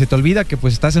 que se te olvida que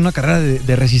pues estás en una carrera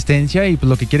de resistencia, y pues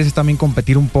lo que quieres es también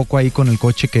competir un poco ahí con el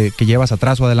coche que llevas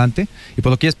atrás o adelante, y pues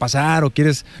lo quieres pasar o no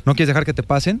quieres dejar que te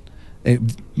pasen.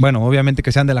 Bueno, obviamente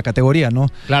que sean de la categoría, ¿no?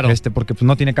 Claro. Porque pues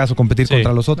no tiene caso competir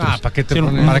contra los otros. ¿Para qué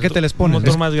te les pones? Un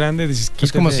motor más grande, dices,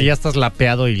 es como si ya estás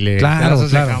lapeado y le claro.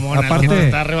 jamón aparte, al que te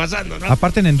está rebasando, ¿no?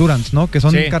 Aparte en endurance, ¿no? Que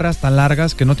son carreras tan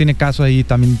largas que no tiene caso ahí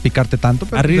también picarte tanto,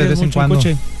 pero arriesgas de vez en mucho cuando. el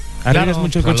coche. Arriesgas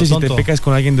mucho el coche si te picas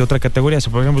con alguien de otra categoría. O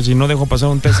sea, por ejemplo, si no dejo pasar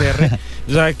un TCR,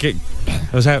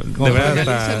 o sea, de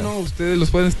verdad. ¿No? Ustedes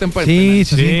los pueden estar Sí,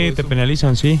 te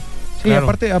penalizan, sí. Sí, claro.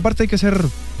 aparte hay que ser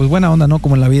pues buena onda, ¿no?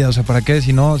 Como en la vida, o sea, ¿para qué?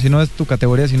 Si no es tu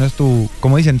categoría, si no es tu...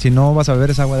 Como dicen, si no vas a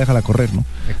beber esa agua, déjala correr, ¿no?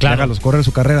 Claro. Déjalos correr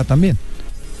su carrera también.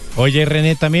 Oye,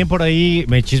 René, también por ahí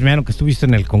me chismearon que estuviste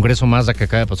en el Congreso Mazda que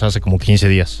acaba de pasar hace como 15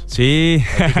 días. Sí.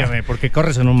 Dígame, ¿por qué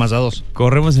corres en un Mazda 2?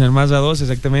 Corremos en el Mazda 2,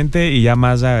 exactamente, y ya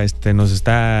Mazda nos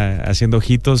está haciendo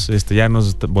ojitos, ya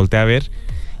nos voltea a ver.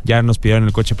 Ya nos pidieron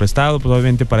el coche prestado, pues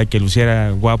obviamente para que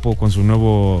luciera guapo con su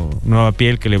nueva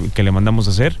piel que le mandamos a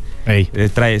hacer.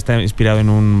 Está inspirado en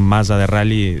un Mazda de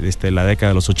rally de la década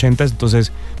de los 80,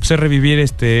 entonces pues es revivir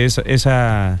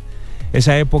esa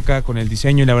época con el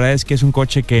diseño, y la verdad es que es un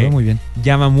coche que muy bien.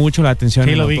 Llama mucho la atención.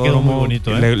 Sí, lo vi, quedó muy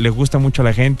bonito. Le gusta mucho a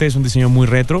la gente, es un diseño muy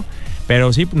retro,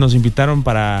 pero sí, nos invitaron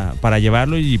para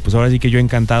llevarlo, y pues ahora sí que yo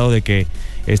encantado de que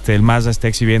el Mazda esté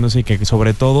exhibiéndose, y que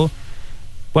sobre todo...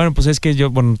 Bueno, pues es que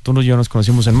tú y yo nos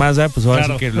conocimos en Mazda, pues ahora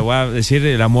sí que lo voy a decir,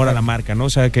 el amor a la marca, ¿no? O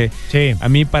sea que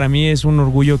para mí es un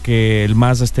orgullo que el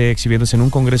Mazda esté exhibiéndose en un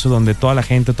congreso donde toda la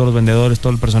gente, todos los vendedores,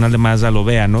 todo el personal de Mazda lo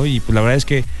vea, ¿no? Y pues la verdad es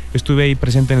que estuve ahí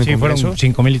presente en el congreso. Fueron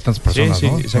 5,000 y tantas personas,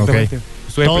 ¿no? Sí, exactamente.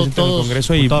 Estuve presente en el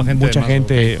congreso y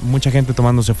mucha gente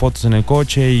tomándose fotos en el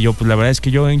coche, y yo pues la verdad es que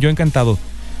yo encantado.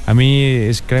 A mí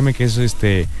créeme que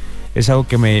es algo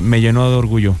que me llenó de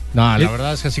orgullo. No, la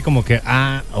verdad es que así como que,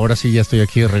 ahora sí ya estoy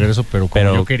aquí de regreso, pero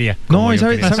yo quería. No, y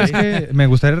sabes que me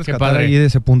gustaría rescatar ahí de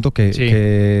ese punto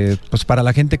que pues para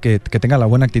la gente que tenga la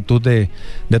buena actitud de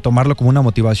tomarlo como una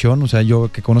motivación. O sea,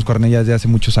 yo que conozco a Rene ya desde hace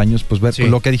muchos años, pues ver pues,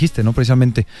 lo que dijiste, ¿no?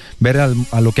 Precisamente ver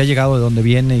a lo que ha llegado, de dónde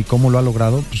viene y cómo lo ha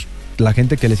logrado, pues la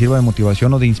gente que le sirva de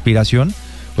motivación o de inspiración,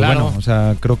 pues bueno, o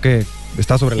sea, creo que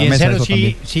está sobre la mesa eso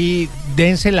también. Sí,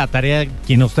 dense la tarea,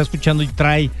 quien nos está escuchando y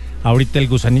trae ahorita el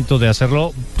gusanito de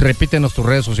hacerlo, repítenos tus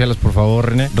redes sociales, por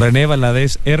favor, René. René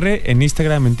Valadez R, en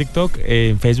Instagram, en TikTok,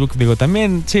 en Facebook, digo,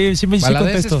 también, sí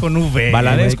Valadez es con V.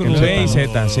 Valadez con V y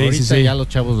Z, ahorita ya los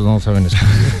chavos no saben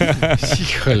escribir.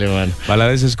 Híjole, man.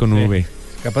 Valadez es con V.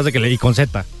 Capaz de que y con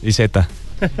Z. Y Z.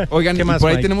 Oigan, ¿Qué y más, por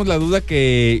ahí Mike? tenemos la duda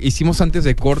que hicimos antes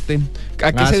de corte.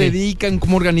 ¿A qué se sí. dedican?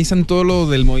 ¿Cómo organizan todo lo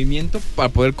del movimiento para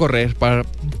poder correr, para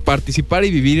participar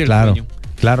y vivir el Claro. sueño?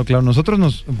 Claro.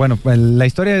 Nosotros la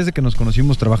historia es de que nos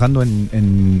conocimos trabajando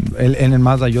en el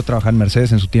Mazda, yo trabajaba en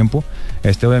Mercedes en su tiempo,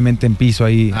 obviamente en piso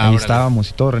ahí Órale. estábamos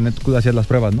y todo. René, tú hacías las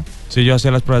pruebas, ¿no? Sí, yo hacía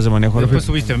las pruebas de manejo. Pero después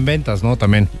estuviste en ventas, ¿no?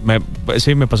 También.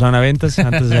 Sí, me pasaron a ventas.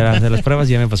 Antes de hacer las pruebas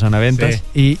ya me pasaron a ventas.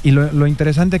 Sí. Y lo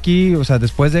interesante aquí, o sea,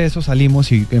 después de eso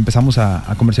salimos y empezamos a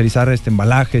comercializar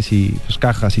embalajes y pues,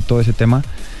 cajas y todo ese tema.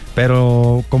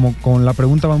 Pero como con la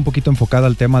pregunta va un poquito enfocada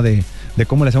al tema de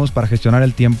cómo le hacemos para gestionar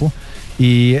el tiempo.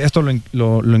 Y esto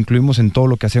lo incluimos en todo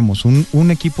lo que hacemos.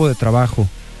 Un equipo de trabajo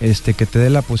que te dé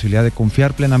la posibilidad de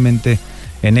confiar plenamente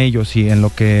en ellos y en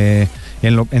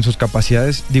sus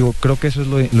capacidades. Digo, creo que eso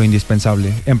es lo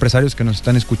indispensable. Empresarios que nos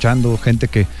están escuchando, gente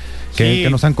que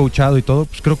nos han coachado y todo,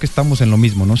 pues creo que estamos en lo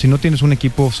mismo, ¿no? Si no tienes un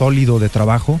equipo sólido de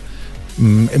trabajo,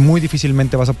 muy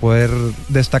difícilmente vas a poder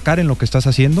destacar en lo que estás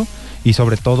haciendo y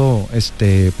sobre todo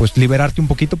pues liberarte un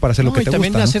poquito para hacer lo que Y te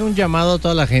también gusta, ¿no? hacer un llamado a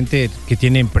toda la gente que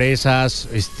tiene empresas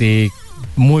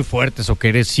muy fuertes o que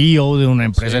eres CEO de una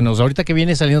empresa. Sí. Ahorita que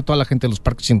viene saliendo toda la gente de los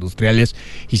parques industriales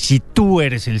y si tú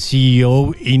eres el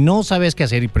CEO y no sabes qué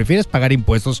hacer y prefieres pagar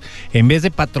impuestos en vez de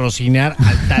patrocinar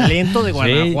al talento de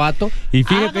Guanajuato, Y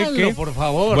fíjate háganlo, que, por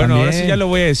favor. bueno, ahora También. sí ya lo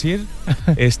voy a decir.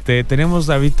 Tenemos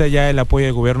ahorita ya el apoyo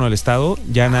del gobierno del estado.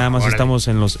 Ya nada más órale. estamos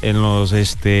en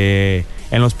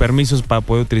los permisos para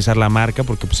poder utilizar la marca,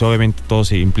 porque pues obviamente todo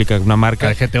se implica una marca.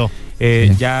 Al GTO.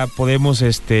 Sí. Ya podemos,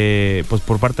 pues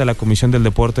por parte de la Comisión del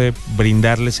Deporte,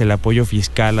 brindarles el apoyo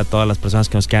fiscal a todas las personas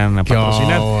que nos quieran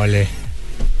patrocinar. Ole.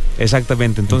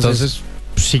 Exactamente. Entonces,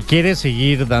 si quieres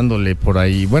seguir dándole por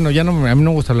ahí, bueno, a mí no me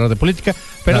gusta hablar de política,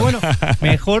 pero bueno,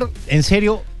 mejor, en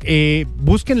serio,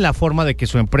 busquen la forma de que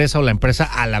su empresa o la empresa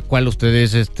a la cual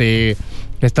ustedes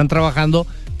están trabajando,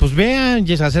 pues vean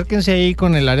y acérquense ahí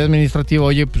con el área administrativa.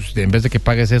 Oye, pues en vez de que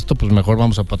pagues esto, pues mejor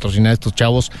vamos a patrocinar a estos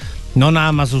chavos, no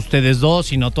nada más ustedes dos,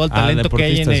 sino todo el talento que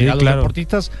hay deportistas, sí, a los claro.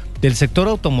 deportistas del sector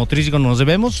automotriz. Digo, nos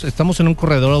debemos, estamos en un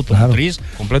corredor automotriz.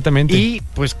 completamente. Y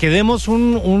pues que demos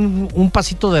un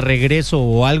pasito de regreso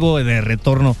o algo de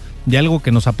retorno de algo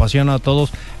que nos apasiona a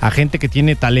todos, a gente que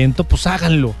tiene talento, pues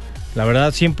háganlo. La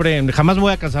verdad, jamás me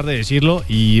voy a cansar de decirlo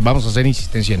y vamos a hacer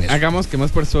insistencia en eso. Hagamos que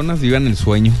más personas vivan el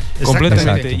sueño.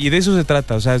 Completamente. Exactamente. Y de eso se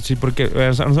trata. O sea, sí, porque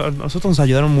nosotros nos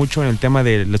ayudaron mucho en el tema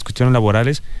de las cuestiones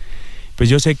laborales. Pues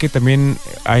yo sé que también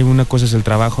hay una cosa es el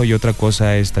trabajo y otra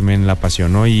cosa es también la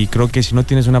pasión, ¿no? Y creo que si no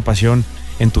tienes una pasión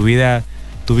en tu vida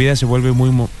se vuelve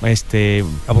muy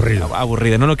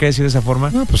aburrida. No lo quiero decir de esa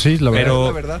forma. No, pues sí, la verdad. Pero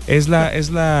la verdad. es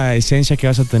la esencia que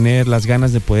vas a tener, las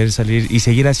ganas de poder salir y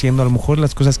seguir haciendo a lo mejor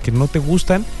las cosas que no te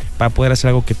gustan para poder hacer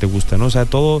algo que te gusta, ¿no? O sea,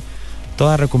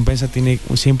 toda recompensa tiene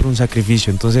siempre un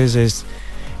sacrificio. Entonces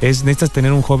necesitas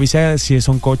tener un hobby, sea si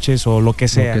son coches o lo que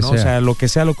sea, ¿no? O sea, lo que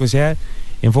sea,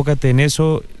 enfócate en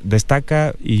eso,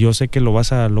 destaca y yo sé que lo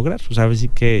vas a lograr. O sea, así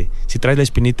que si traes la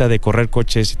espinita de correr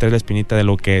coches, si traes la espinita de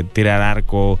lo que tirar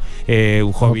arco,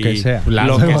 un hobby, Lo que sea.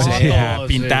 lo que Fotos, sea,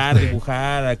 pintar,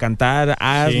 dibujar, cantar,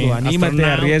 hazlo, Sí, anímate,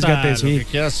 astronauta, arriésgate, lo sí. que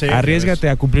quieras ser, Arriésgate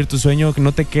a cumplir tu sueño, que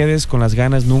no te quedes con las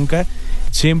ganas nunca.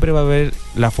 Siempre va a haber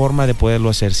la forma de poderlo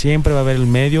hacer, siempre va a haber el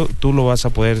medio, tú lo vas a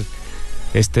poder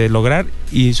lograr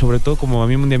y sobre todo, como a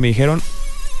mí un día me dijeron,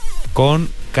 con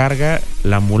carga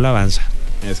la mula avanza.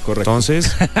 Es correcto.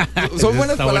 Entonces, Son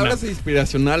buenas Está palabras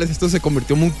inspiracionales. Esto se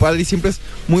convirtió muy padre y siempre es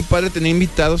muy padre tener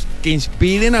invitados que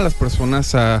inspiren a las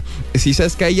personas a, si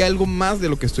sabes que hay algo más de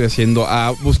lo que estoy haciendo, a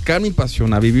buscar mi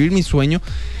pasión, a vivir mi sueño.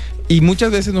 Y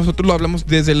muchas veces nosotros lo hablamos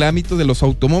desde el ámbito de los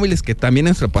automóviles, que también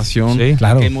es nuestra pasión. Sí,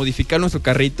 claro. Que modificar nuestro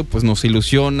carrito pues nos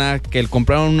ilusiona, que el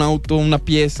comprar un auto, una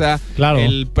pieza, Claro.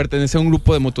 el pertenecer a un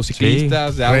grupo de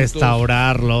motociclistas, de autos.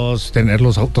 Restaurarlos, tener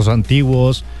los autos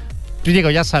antiguos. Yo digo,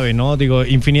 ya saben, ¿no? Digo,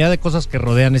 infinidad de cosas que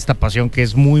rodean esta pasión que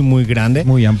es muy, muy grande.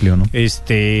 Muy amplio, ¿no?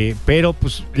 Pero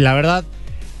pues la verdad,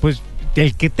 pues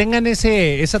el que tengan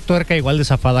esa tuerca igual de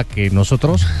zafada que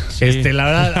nosotros, la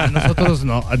verdad a nosotros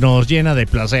nos llena de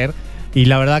placer. Y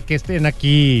la verdad que estén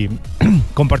aquí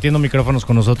compartiendo micrófonos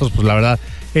con nosotros, pues la verdad,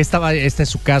 esta es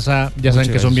su casa, ya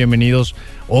saben que son bienvenidos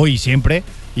hoy y siempre.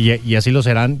 Y así lo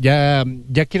serán. Ya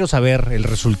quiero saber el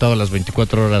resultado de las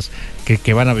 24 horas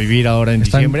que van a vivir ahora en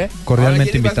Están diciembre. cordialmente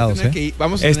Ahora, Jerry, vas a invitados, tener ¿eh? que ir.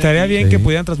 Vamos a tener estaría que ir. bien que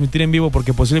pudieran transmitir en vivo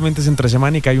porque posiblemente es entre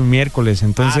semana y cae un miércoles.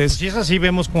 Entonces, Pues si es así,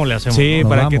 vemos cómo le hacemos. sí, ¿no?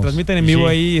 para vamos. que transmitan en vivo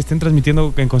Sí. ahí, estén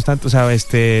transmitiendo en constante, o sea, no sé,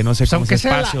 Pues como aunque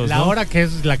sea espacios, la ¿no? hora que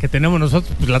es la que tenemos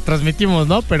nosotros, pues la transmitimos,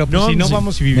 ¿no? Pero pues, si no, sí.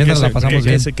 vamos y Mientras vivimos. la pasamos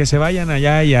bien. Que se vayan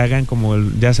allá y hagan como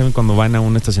ya saben cuando van a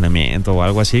un estacionamiento o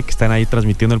algo así, que están ahí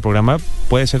transmitiendo el programa,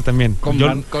 puede ser también.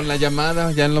 Yo con la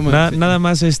llamada ya lo Nada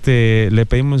más le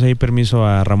pedimos ahí permiso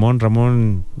a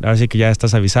Ramón, ahora sí que ya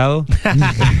estás avisado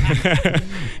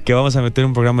que vamos a meter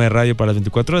un programa de radio para las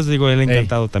 24 horas. Digo, él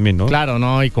encantado también, ¿no? Claro,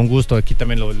 no, y con gusto. Aquí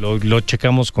también lo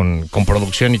checamos con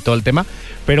producción y todo el tema.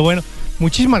 Pero bueno,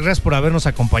 muchísimas gracias por habernos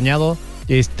acompañado.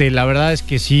 La verdad es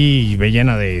que sí, me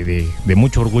llena de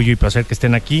mucho orgullo y placer que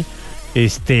estén aquí.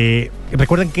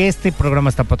 Recuerden que este programa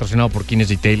está patrocinado por Kines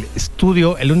Detail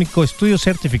Studio, el único estudio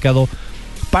certificado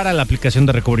para la aplicación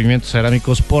de recubrimientos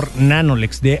cerámicos por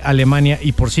Nanolex de Alemania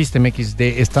y por System X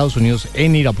de Estados Unidos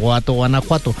en Irapuato,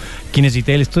 Guanajuato. Kines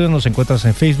Detail Studio nos encuentras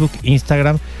en Facebook,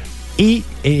 Instagram y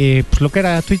pues lo que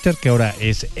era Twitter, que ahora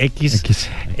es X.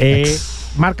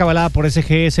 Marca avalada por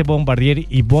SGS, Bombardier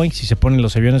y Boeing. Si se ponen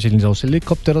los aviones y los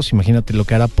helicópteros, imagínate lo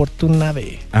que hará por tu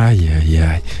nave. Ay.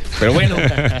 Pero bueno,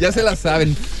 ya se la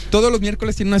saben. Todos los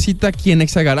miércoles tienen una cita aquí en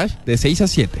Exagarage de 6 a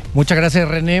 7. Muchas gracias,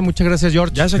 René. Muchas gracias,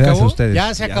 George. ¿Ya se acabó?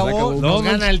 Ya se acabó. Nos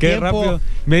gana el tiempo. Rápido.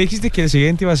 Me dijiste que el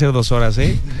siguiente iba a ser 2 horas,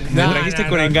 ¿eh? Me trajiste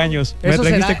con engaños. El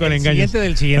siguiente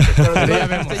del siguiente. Pero ya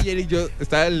vemos.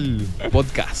 Está el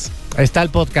podcast. Está el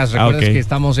podcast. Recuerden que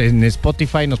estamos en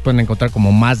Spotify. Nos pueden encontrar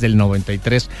como Más del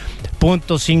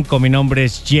 93.5. Mi nombre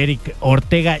es Jerry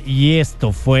Ortega y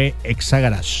esto fue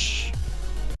Exagarage.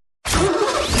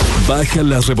 Baja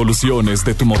las revoluciones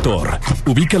de tu motor.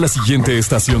 Ubica la siguiente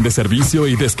estación de servicio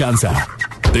y descansa.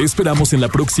 Te esperamos en la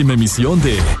próxima emisión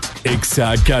de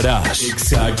Exagarage.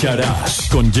 Exagarage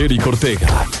con Jerry Ortega.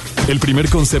 El primer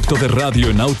concepto de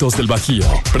radio en autos del Bajío.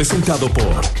 Presentado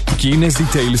por Kines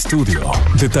Detail Studio.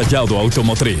 Detallado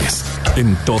automotriz.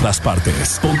 En todas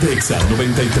partes. Ponte Exa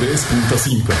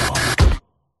 93.5.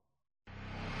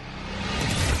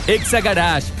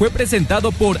 Exagarage fue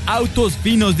presentado por Autos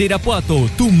Finos de Irapuato,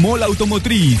 tu mall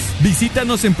automotriz.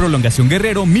 Visítanos en Prolongación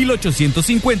Guerrero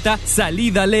 1850,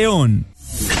 Salida León.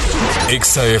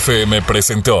 Exa FM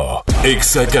presentó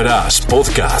Exagarage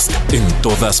Podcast en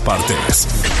todas partes.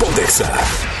 Ponte Exa.